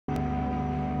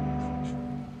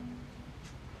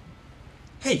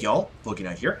Hey y'all, Boogie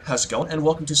Night here, how's it going? And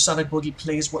welcome to Sonic Boogie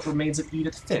Plays What Remains of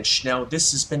Edith Finch. Now,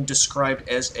 this has been described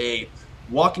as a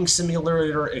walking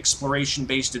simulator,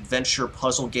 exploration-based adventure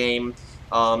puzzle game,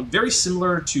 very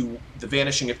similar to The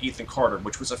Vanishing of Ethan Carter,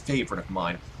 which was a favorite of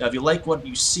mine. Now, if you like what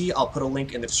you see, I'll put a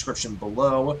link in the description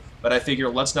below, but I figure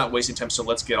let's not waste any time, so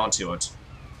let's get on to it.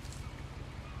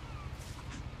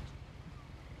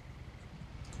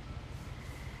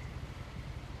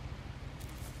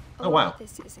 A Oh, lot wow. of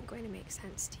this isn't going to make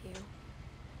sense to you,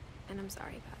 and I'm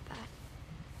sorry about that.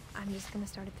 I'm just going to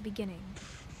start at the beginning,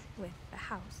 with the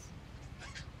house.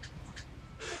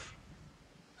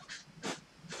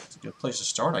 It's a good place to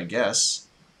start, I guess.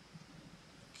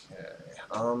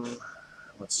 Okay,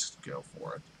 let's go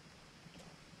for it.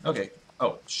 Okay.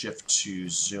 Oh, shift to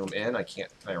zoom in. Can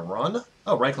I run?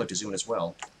 Oh, right click to zoom in as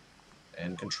well.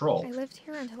 And control. I lived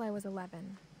here until I was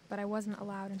 11, but I wasn't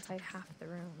allowed inside half the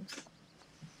rooms.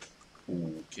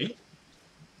 Okay.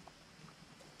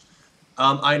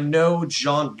 I know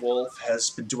John Wolfe has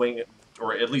been doing,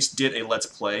 or at least did a Let's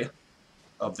Play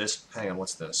of this. Hang on,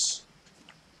 what's this?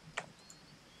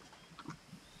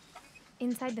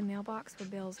 Inside the mailbox were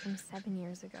bills from 7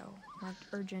 years ago, marked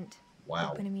urgent,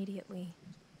 Wow. open immediately.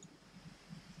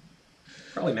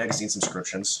 Probably magazine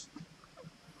subscriptions.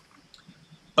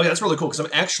 Okay, that's really cool, because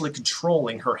I'm actually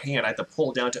controlling her hand. I have to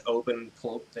pull down to open,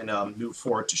 pull, and move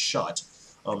forward to shut.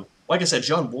 Like I said,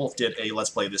 John Wolfe did a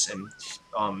Let's Play of this, and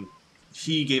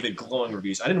he gave it glowing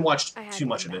reviews. I didn't watch I too hadn't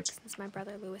much been of back it. since my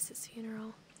brother Lewis's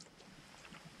funeral.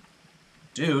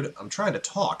 Dude, I'm trying to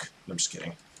talk. I'm just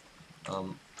kidding. There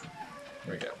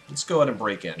we go. Let's go ahead and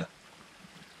break in.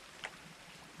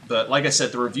 But like I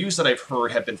said, the reviews that I've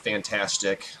heard have been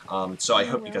fantastic, so I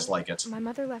hope you guys like it. My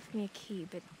mother left me a key,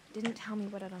 but didn't tell me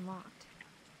what it unlocked.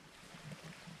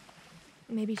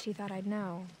 Maybe she thought I'd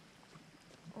know.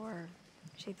 Or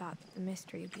she thought the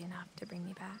mystery would be enough to bring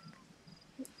me back.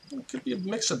 It could be a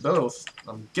mix of both.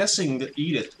 I'm guessing that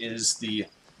Edith is the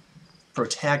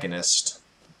protagonist,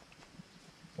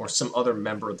 or some other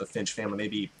member of the Finch family.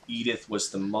 Maybe Edith was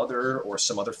the mother, or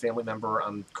some other family member.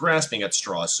 I'm grasping at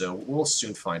straws, so we'll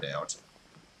soon find out.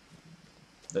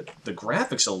 The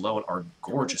graphics alone are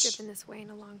gorgeous. I haven't driven this way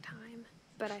in a long time,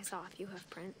 but I saw a few hoof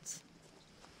prints.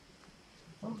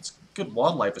 Well, it's good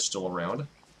wildlife is still around.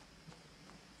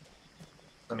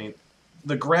 I mean,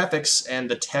 the graphics and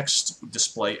the text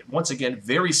display, once again,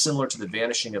 very similar to The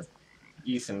Vanishing of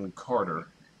Ethan Carter.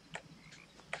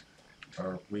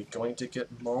 Are we going to get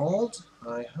mauled?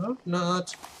 I hope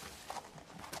not.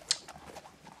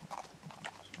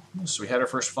 So we had our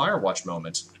first Firewatch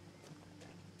moment.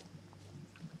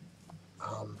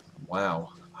 Wow.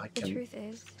 The truth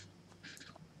is,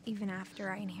 even after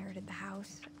I inherited the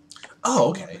house, Oh, I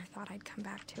okay. never thought I'd come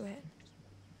back to it.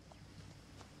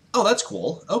 Oh, that's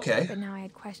cool. Okay. But now I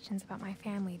had questions about my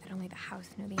family that only the house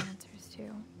knew the answers to.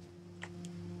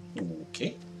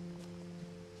 Okay.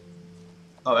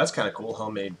 Oh, that's kind of cool.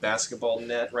 Homemade basketball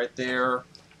net right there.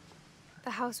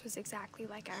 The house was exactly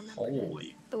like I remembered Holy.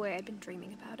 it, the way I'd been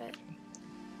dreaming about it.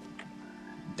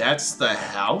 That's the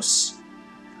house?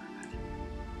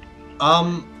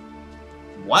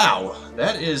 Wow.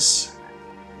 That is...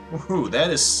 Woohoo, that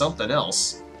is something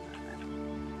else.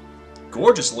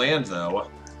 Gorgeous land, though.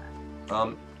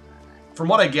 From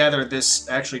what I gather, this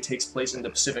actually takes place in the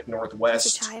Pacific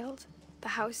Northwest. As a child, the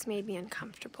house made me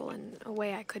uncomfortable in a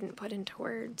way I couldn't put into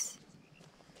words.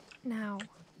 Now,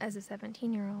 as a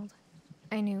 17-year-old,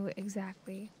 I knew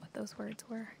exactly what those words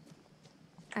were.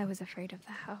 I was afraid of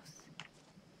the house.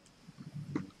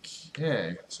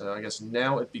 Okay, so I guess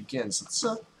now it begins.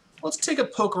 Let's take a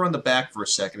poke around the back for a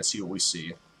second and see what we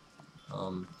see.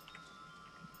 Oh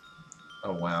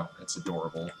wow, that's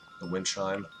adorable. The wind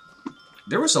chime.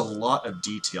 There was a lot of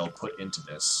detail put into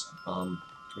this. Can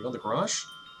we go in the garage?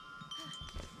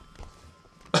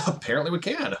 Apparently we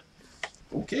can.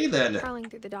 Okay then. Crawling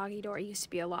through the doggy door used to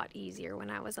be a lot easier when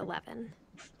I was 11.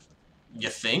 You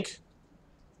think?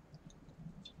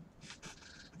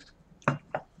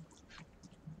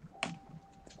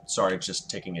 Sorry, just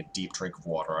taking a deep drink of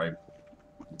water. I'm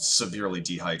severely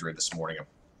dehydrated this morning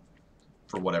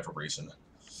for whatever reason.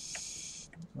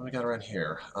 What do we got around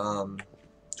here?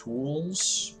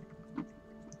 Tools?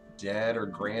 Dad or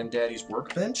granddaddy's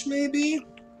workbench, maybe?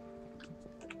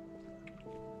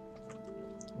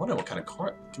 I wonder what kind of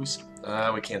car... Can we see?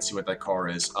 We can't see what that car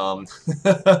is.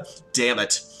 Damn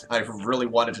it. I really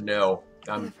wanted to know.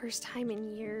 For the first time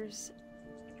in years,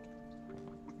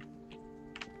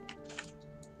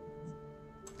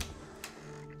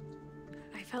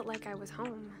 I felt like I was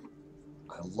home.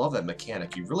 I love that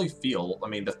mechanic. You really feel... I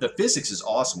mean, the physics is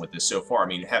awesome with this so far. I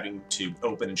mean, having to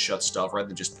open and shut stuff rather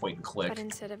than just point and click. But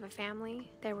instead of a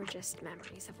family, there were just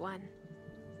memories of one.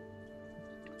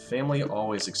 Family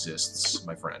always exists,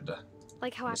 my friend.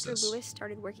 Like how after Louis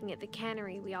started working at the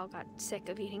cannery, we all got sick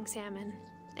of eating salmon.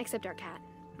 Except our cat,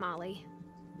 Molly.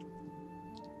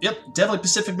 Yep, definitely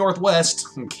Pacific Northwest,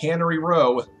 Cannery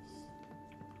Row.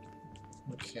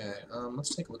 Okay,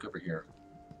 let's take a look over here.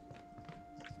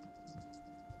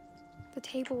 The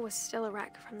table was still a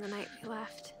wreck from the night we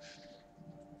left.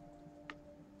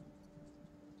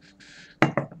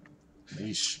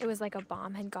 Yeesh. It was like a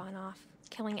bomb had gone off,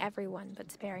 killing everyone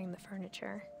but sparing the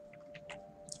furniture.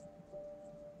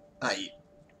 I've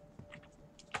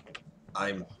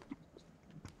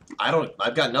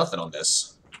got nothing on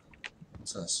this.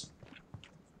 What's this?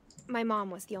 My mom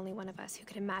was the only one of us who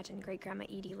could imagine Great-Grandma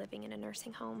Edie living in a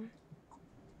nursing home.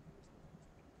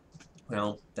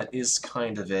 Well, that is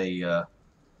kind of a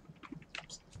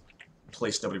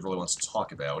place nobody really wants to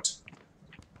talk about.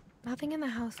 Nothing in the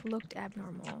house looked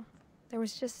abnormal. There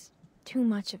was just too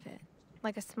much of it,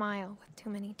 like a smile with too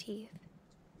many teeth.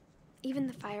 Even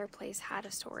the fireplace had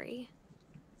a story.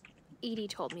 Edie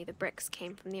told me the bricks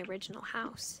came from the original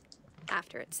house,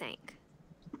 after it sank.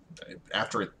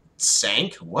 After it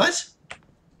sank? What?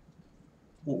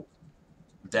 Whoa.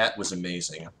 That was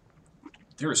amazing.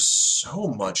 There is so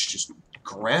much just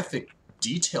graphic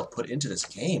detail put into this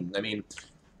game. I mean,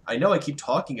 I know I keep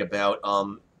talking about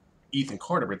Ethan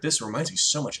Carter, but this reminds me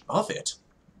so much of it.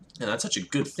 And that's such a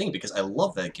good thing, because I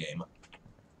love that game.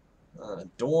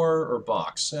 Door or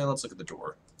box? Let's look at the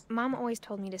door. Mom always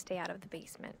told me to stay out of the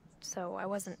basement, so I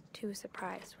wasn't too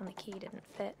surprised when the key didn't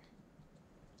fit.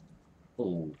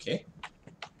 Okay.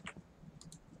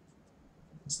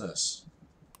 What's this?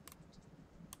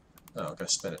 Oh, gotta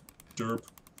spin it. Derp.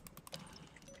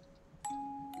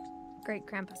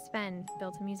 Great-Grandpa Sven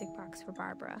built a music box for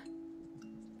Barbara,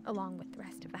 along with the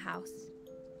rest of the house.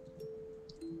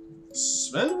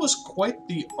 Sven was quite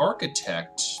the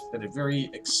architect in a very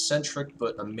eccentric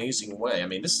but amazing way. I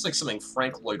mean, this is like something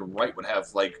Frank Lloyd Wright would have,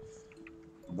 like,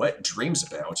 wet dreams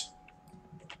about.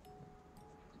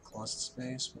 Closet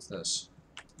space? What's this?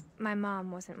 My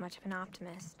mom wasn't much of an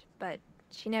optimist, but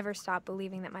she never stopped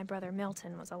believing that my brother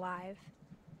Milton was alive.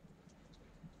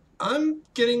 I'm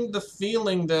getting the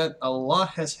feeling that a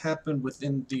lot has happened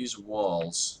within these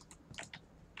walls.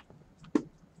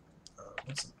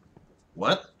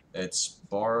 What? It's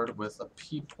barred with a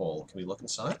peephole. Can we look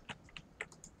inside?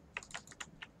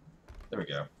 There we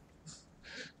go.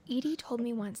 Edie told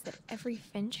me once that every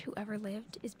Finch who ever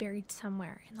lived is buried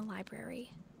somewhere in the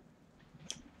library.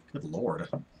 Good lord.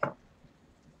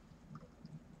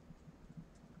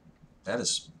 That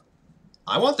is...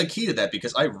 I want the key to that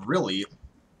because I really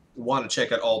want to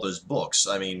check out all those books.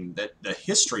 I mean, the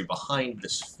history behind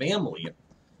this family... I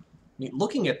mean,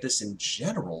 looking at this in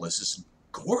general is just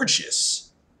gorgeous.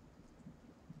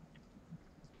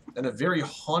 In a very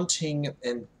haunting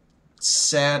and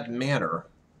sad manner.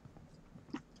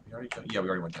 We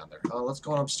already went down there. Let's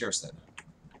go on upstairs then.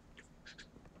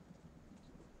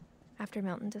 After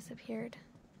Milton disappeared,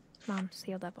 Mom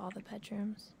sealed up all the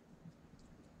bedrooms.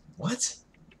 What?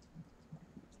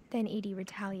 Then Edie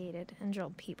retaliated and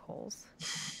drilled peepholes.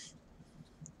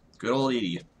 Good old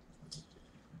Edie.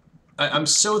 I'm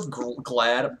so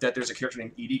glad that there's a character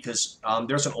named Edie, because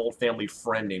there's an old family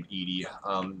friend named Edie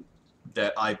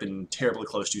that I've been terribly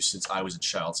close to since I was a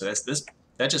child. So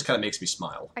that just kind of makes me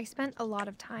smile. I spent a lot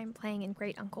of time playing in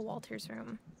Great Uncle Walter's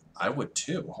room. I would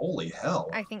too. Holy hell.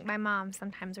 I think my mom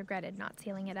sometimes regretted not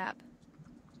sealing it up.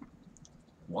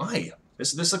 Why?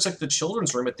 This looks like the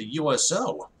children's room at the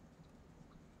USO.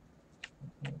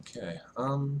 Okay,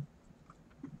 now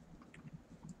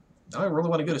I really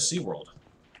want to go to SeaWorld.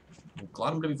 I'm glad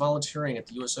I'm going to be volunteering at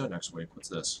the USO next week. What's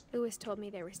this? Louis told me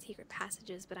there were secret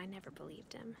passages, but I never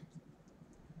believed him.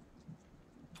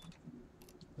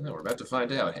 Oh, we're about to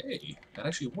find out. Hey, that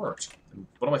actually worked. And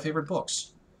one of my favorite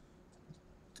books.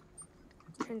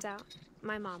 Turns out,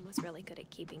 my mom was really good at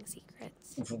keeping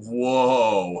secrets.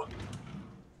 Whoa!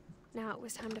 Now it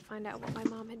was time to find out what my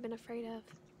mom had been afraid of.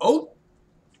 Oh!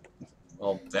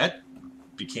 Well, that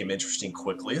became interesting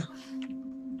quickly.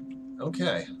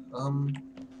 Okay,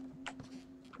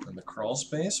 in the crawl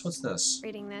space? What's this?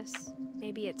 Reading this,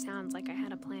 maybe it sounds like I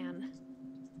had a plan.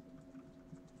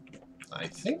 I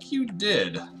think you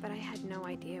did. But I had no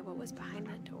idea what was behind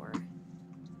that door.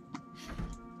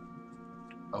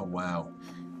 Oh, wow.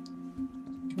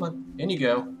 Come on, in you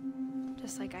go.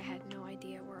 Just like I had no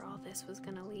idea where all this was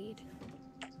gonna lead.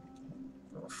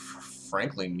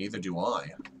 Frankly, neither do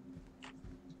I.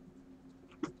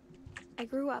 I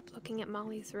grew up looking at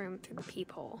Molly's room through the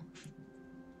peephole.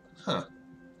 Huh.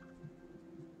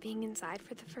 Being inside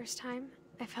for the first time,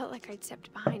 I felt like I'd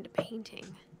stepped behind a painting.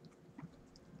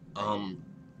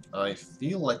 I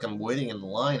feel like I'm waiting in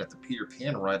line at the Peter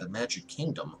Pan ride at the Magic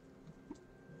Kingdom.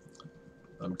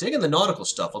 I'm digging the nautical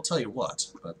stuff, I'll tell you what,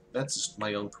 but that's just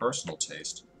my own personal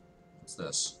taste. What's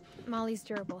this? Molly's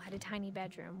gerbil had a tiny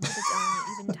bedroom with its own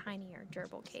even tinier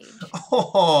gerbil cage.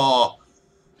 Oh!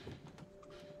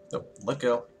 No, let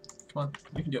go. Come on,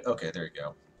 you can do it. Okay, there you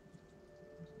go.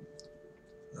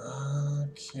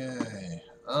 Okay.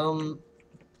 Well,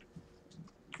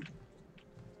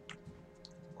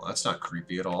 that's not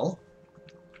creepy at all.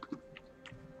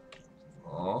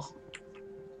 Oh.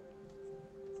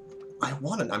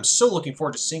 I'm so looking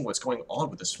forward to seeing what's going on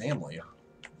with this family.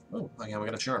 Oh, yeah, we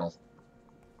got a journal.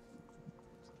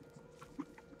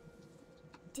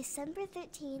 December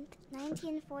 13th,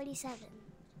 1947.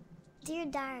 Dear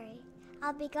Diary,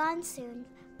 I'll be gone soon,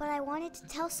 but I wanted to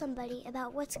tell somebody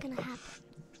about what's gonna happen.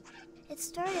 It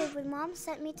started when Mom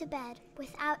sent me to bed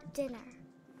without dinner.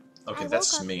 Okay, I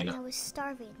that's woke up mean. and I was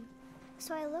starving,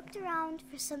 so I looked around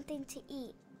for something to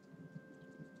eat.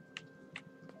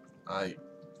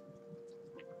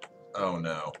 Oh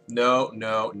no. No,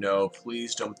 no, no,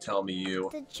 please don't tell me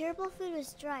you. The gerbil food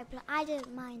was dry, but I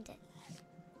didn't mind it.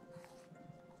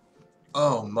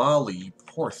 Oh, Molly, you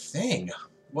poor thing.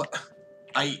 What?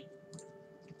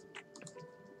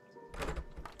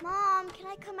 Mom, can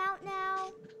I come out now?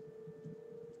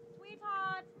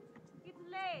 Sweetheart, it's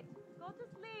late. Go to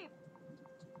sleep.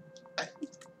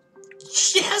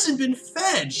 She hasn't been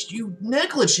fed, you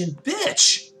negligent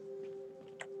bitch!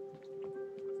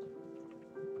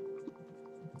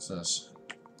 What's this?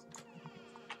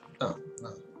 Oh,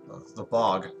 the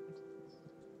bog.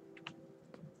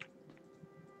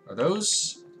 Are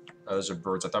those... Oh, those are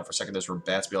birds. I thought for a second those were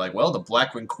bats. Be like, well, the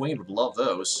Black-winged Queen would love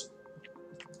those.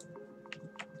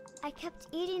 I kept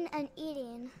eating and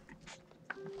eating.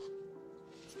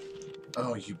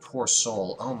 Oh, you poor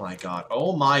soul. Oh my god.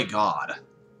 Oh my god.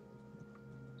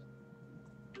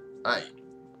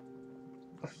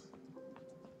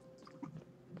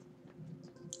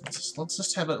 Let's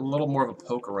just have a little more of a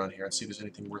poke around here and see if there's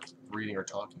anything worth reading or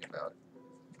talking about.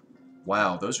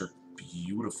 Wow, those are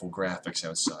beautiful graphics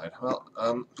outside. Well,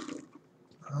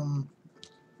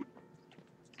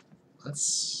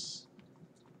 let's...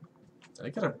 Did I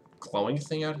get a glowing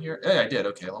thing out here? Yeah, I did.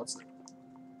 Okay, let's...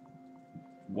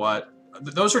 What?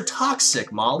 Those are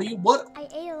toxic, Molly. What? I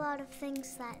ate a lot of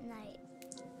things that night.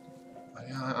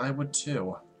 I would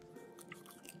too.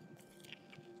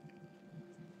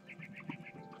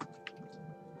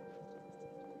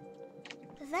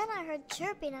 Then I heard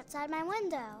chirping outside my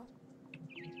window.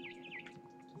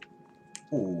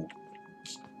 Ooh.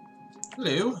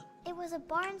 Hello. It was a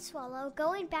barn swallow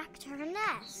going back to her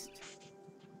nest.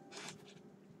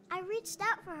 I reached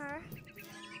out for her.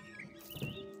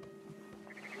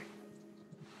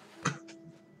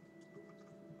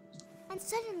 And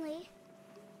suddenly...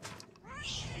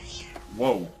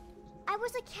 Whoa. I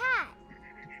was a cat.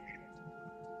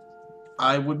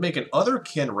 I would make an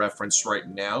otherkin reference right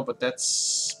now, but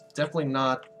that's definitely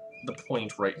not the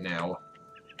point right now.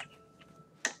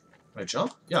 Can I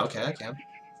jump? Yeah, okay, I can.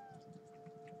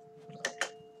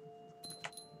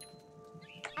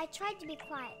 I tried to be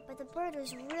quiet, but the bird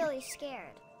was really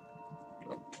scared.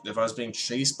 If I was being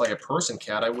chased by a person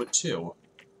cat, I would too.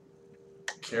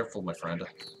 Careful, my friend.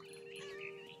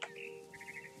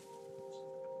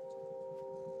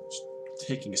 Just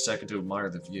taking a second to admire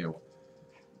the view.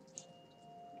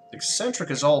 Eccentric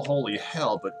as all holy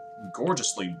hell, but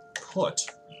gorgeously put.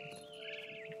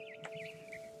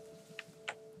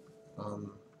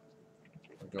 I'll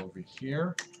go over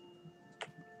here.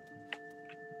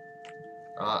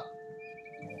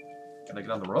 Can I get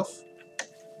on the roof?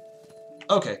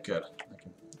 Okay, good. I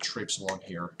can traipse along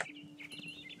here.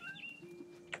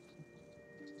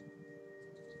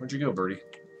 Where'd you go, birdie?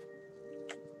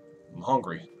 I'm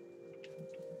hungry.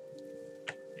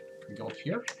 Can we go up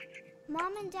here?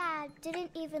 Mom and Dad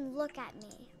didn't even look at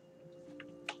me.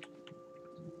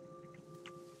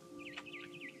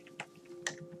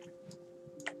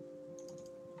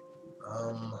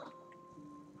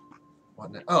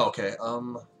 What now? Oh, okay,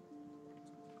 can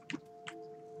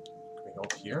we go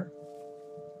up here?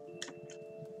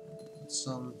 Let's,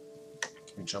 can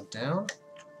we jump down?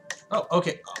 Oh,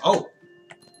 okay, oh!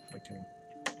 We can...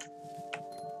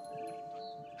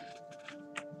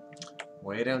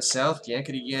 Way down south,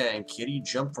 yankety-yang, kitty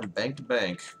jump from bank to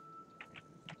bank.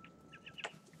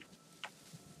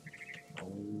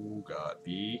 Oh, God,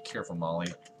 be careful,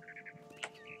 Molly.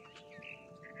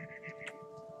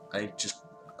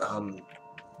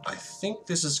 I think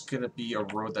this is gonna be a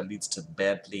road that leads to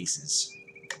bad places.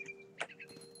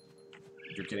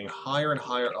 You're getting higher and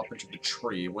higher up into the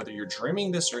tree. Whether you're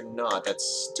dreaming this or not, that's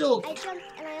still... I jumped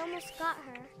and I almost got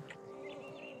her.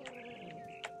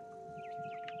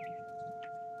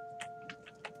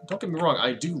 Don't get me wrong,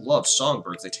 I do love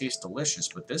songbirds. They taste delicious,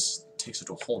 but this takes it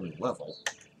to a whole new level.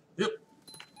 Yep.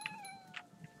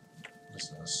 What is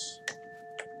this?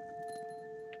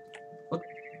 What?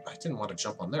 I didn't want to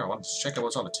jump on there. I wanted to check out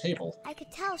what's on the table. I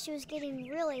could tell she was getting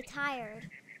really tired.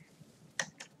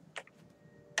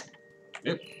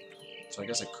 Yep. So I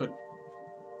guess I could...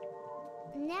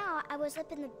 Now I was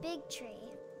up in the big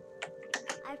tree.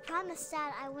 I promised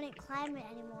Dad I wouldn't climb it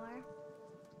anymore.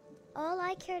 All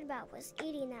I cared about was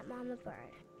eating that mama bird.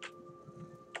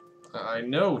 I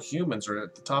know humans are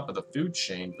at the top of the food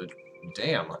chain, but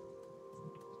damn.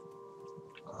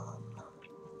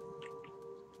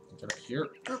 Get up here.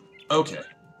 Okay.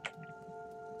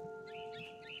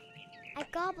 I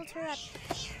gobbled her up,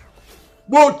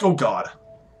 What? Oh god.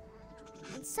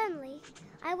 and suddenly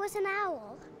I was an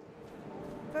owl.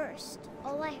 First,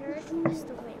 all I heard was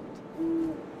the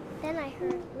wind. Then I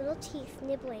heard little teeth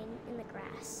nibbling in the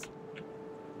grass.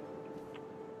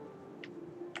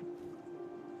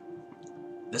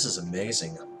 This is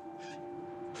amazing.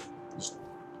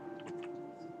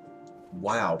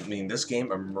 Wow, I mean, this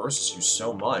game immerses you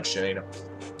so much. I mean,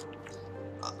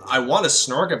 I want to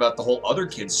snark about the whole other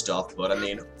kid stuff, but I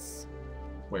mean,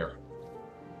 where?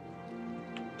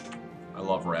 I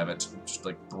love rabbit. Just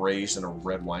like braised in a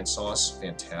red wine sauce.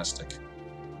 Fantastic.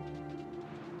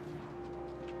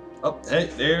 Oh, hey,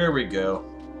 there we go.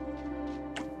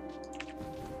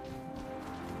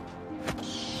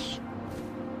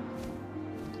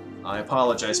 I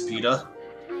apologize, PETA.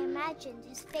 I imagined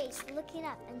his face looking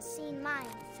up and seeing mine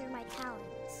through my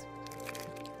talons.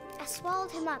 I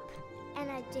swallowed him up,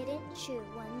 and I didn't chew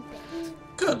one bit.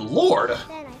 Good lord!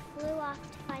 Then I flew off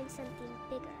to find something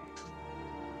bigger.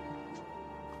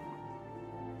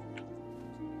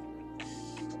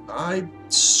 I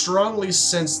strongly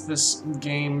sense this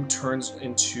game turns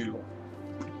into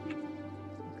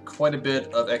quite a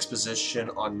bit of exposition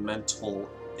on mental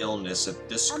illness. If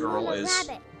this girl Mama is...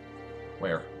 rabbit.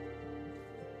 Where?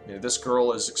 Yeah, this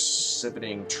girl is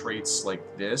exhibiting traits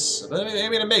like this. I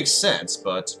mean, it makes sense,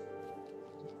 but...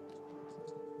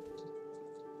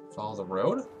 Follow the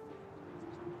road?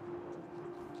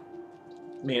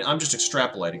 I mean, I'm just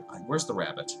extrapolating. Where's the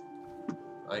rabbit?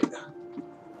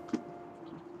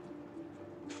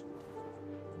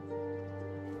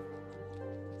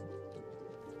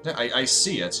 I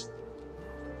see it.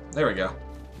 There we go.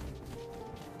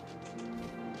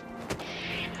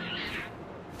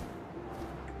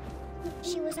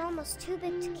 She was almost too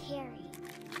big to carry.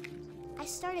 I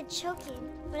started choking,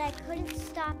 but I couldn't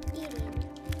stop eating.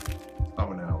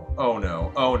 Oh no. Oh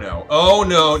no. Oh no. Oh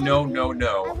no, no, no, I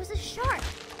no. was a shark.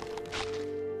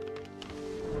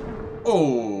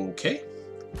 Okay.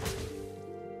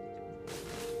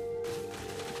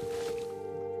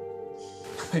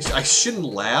 I shouldn't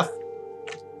laugh,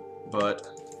 but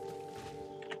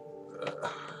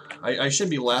I should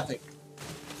be laughing.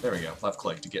 There we go. Left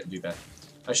click to do that.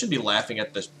 I should be laughing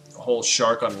at the whole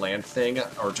shark on land thing,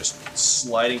 or just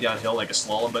sliding downhill like a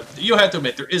slalom. But you have to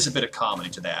admit there is a bit of comedy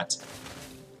to that.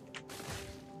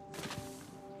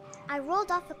 I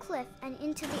rolled off a cliff and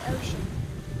into the ocean.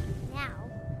 Now,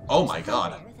 Oh my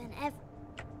god. better than ever.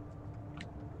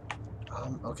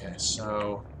 Okay,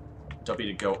 so W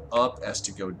to go up, S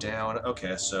to go down.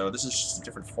 Okay, so this is just a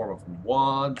different form of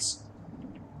wads.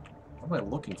 What am I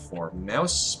looking for?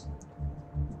 Mouse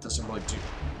doesn't really do...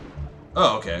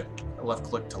 Oh, okay. Left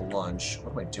click to lunge.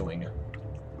 What am I doing?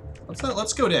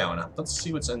 Let's go down. Let's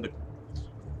see what's in the...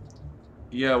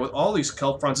 Yeah, with all these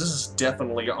kelp fronts, this is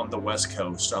definitely on the west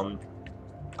coast.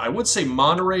 I would say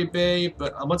Monterey Bay,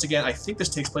 but once again, I think this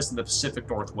takes place in the Pacific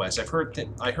Northwest. I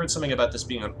heard something about this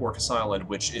being on Orcas Island,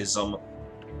 which is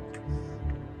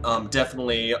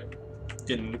definitely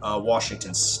in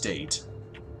Washington State.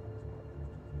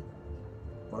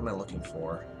 What am I looking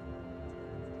for?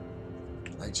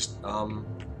 I just oh,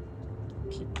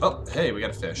 hey, we got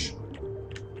a fish.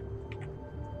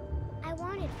 I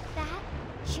wanted fat,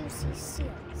 juicy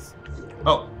seals.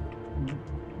 Oh,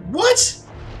 what?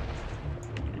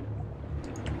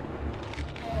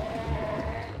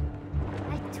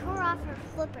 I tore off her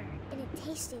flipper, and it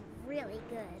tasted really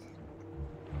good.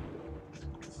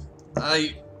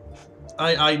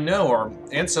 I know our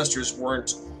ancestors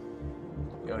weren't,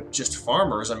 just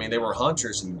farmers. I mean, they were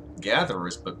hunters and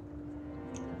gatherers, but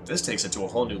this takes it to a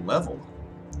whole new level.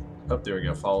 Oh, there we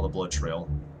go. Follow the blood trail.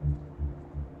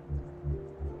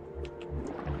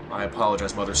 I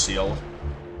apologize, Mother Seal.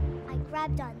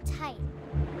 grabbed on tight.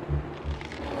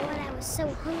 But when I was so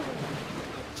hungry,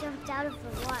 I jumped out of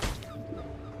the water.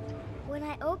 When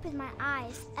I opened my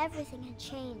eyes, everything had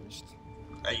changed.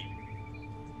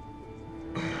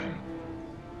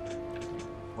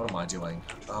 What am I doing?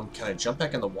 Can I jump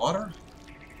back in the water?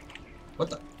 What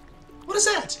the? What is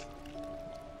that?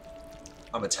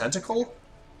 I'm a tentacle?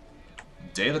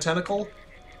 Day of the Tentacle?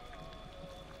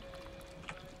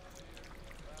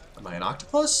 Am I an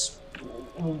octopus?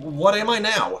 What am I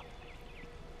now?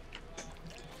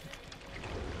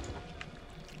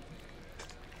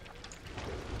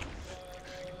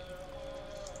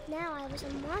 Now I was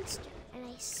a monster, and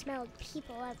I smelled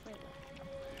people everywhere.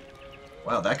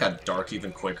 Wow, that got dark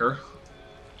even quicker.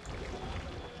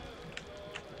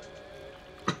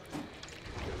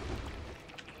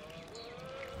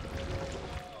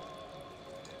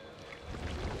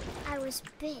 I was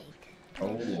big, but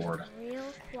Oh, Lord. real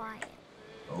quiet.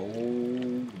 Oh,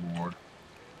 Lord.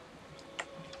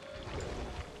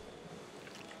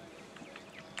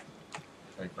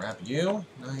 Can I grab you?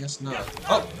 No, I guess not.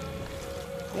 Oh!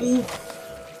 Ooh!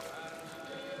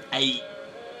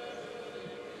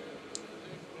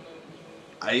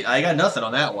 I got nothing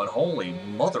on that one. Holy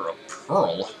mother of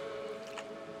pearl.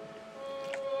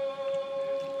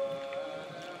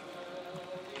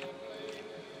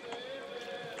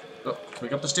 Oh, can we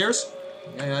go up the stairs?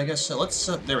 Yeah, I guess so. Let's,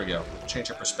 there we go.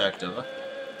 Change our perspective.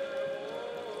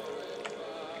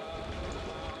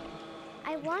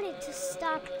 I wanted to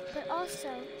stop, but also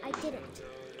I didn't.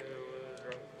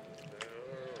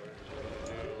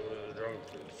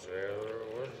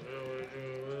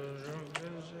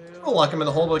 I'll lock him in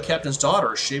the hole with the captain's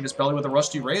daughter, shave his belly with a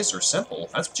rusty razor.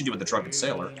 Simple. That's what you do with the drunken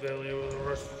sailor.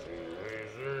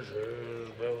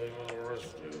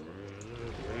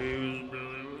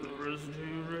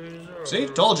 See?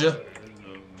 Told you.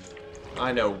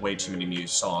 I know way too many new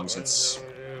songs. It's...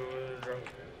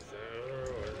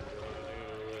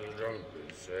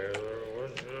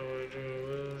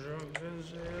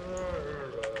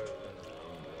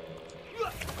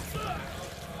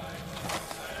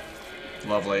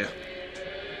 lovely.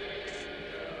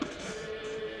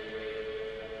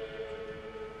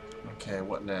 Okay,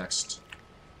 what next?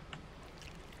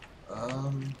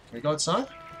 Can we go outside?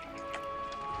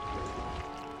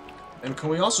 And can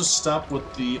we also stop with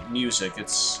the music?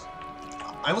 It's...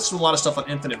 I listen to a lot of stuff on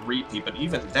infinite repeat, but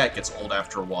even that gets old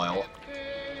after a while.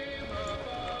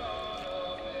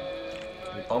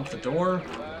 Can we bump the door?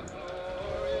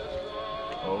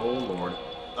 Oh, Lord.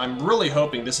 I'm really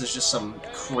hoping this is just some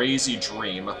crazy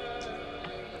dream. After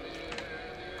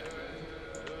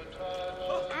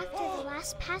the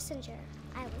last passenger,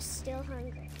 I was still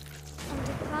hungry. And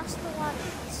across the water,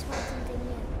 I saw something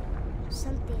new.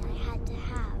 Something I had to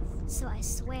have, so I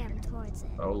swam towards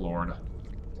it. Oh, Lord.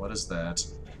 What is that?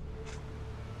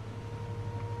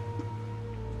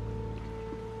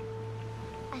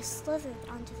 I slithered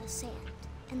onto the sand,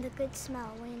 and the good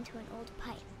smell went into an old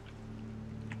pipe.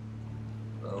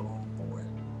 Oh, boy.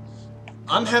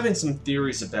 I'm having some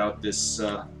theories about this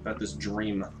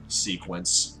dream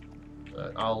sequence.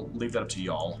 I'll leave that up to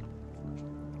y'all.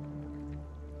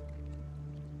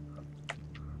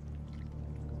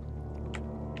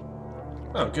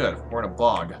 Oh, good. We're in a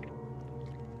bog.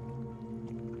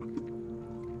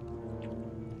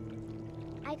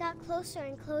 I got closer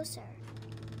and closer.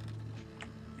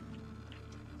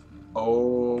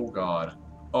 Oh, God.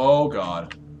 Oh,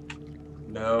 God.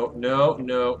 No, no,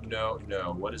 no, no,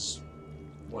 no. What is...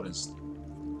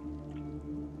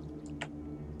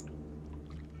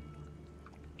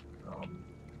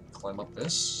 Climb up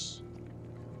this.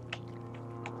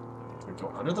 Can we go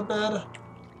under the bed?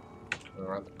 Go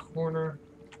around the corner.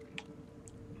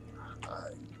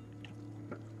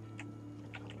 Can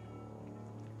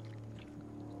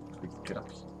we get up?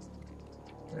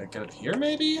 Can I get up here,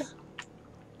 maybe?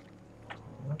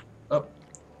 Oh.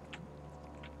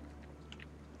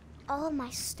 All of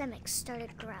my stomach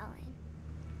started growling.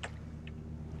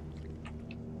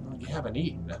 Well, you haven't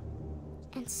eaten.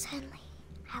 And suddenly,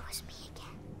 I was me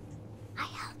again. I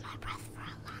held my breath for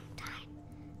a long time,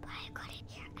 but I couldn't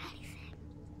hear anything.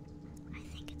 I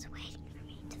think it's waiting for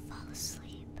me to fall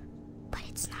asleep. But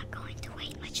it's not going to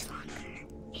wait much longer.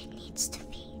 It needs to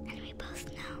be, and we both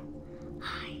know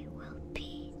I will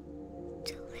be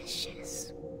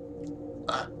delicious.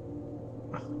 Oh,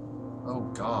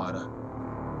 God.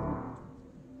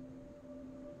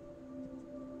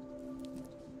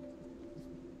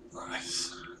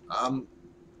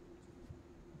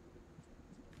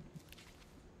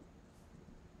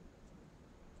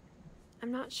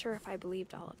 I'm not sure if I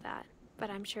believed all of that, but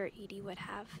I'm sure Edie would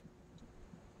have.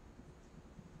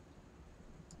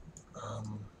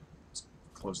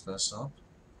 close this up.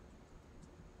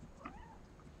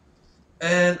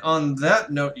 And on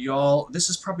that note, y'all, this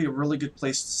is probably a really good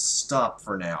place to stop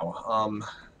for now.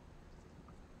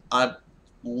 I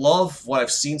love what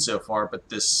I've seen so far, but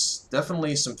there's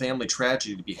definitely some family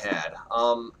tragedy to be had.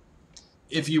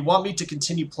 If you want me to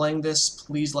continue playing this,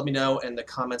 please let me know in the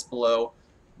comments below.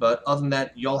 But other than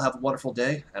that, y'all have a wonderful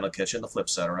day, and I'll catch you on the flip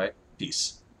side, alright?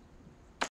 Peace.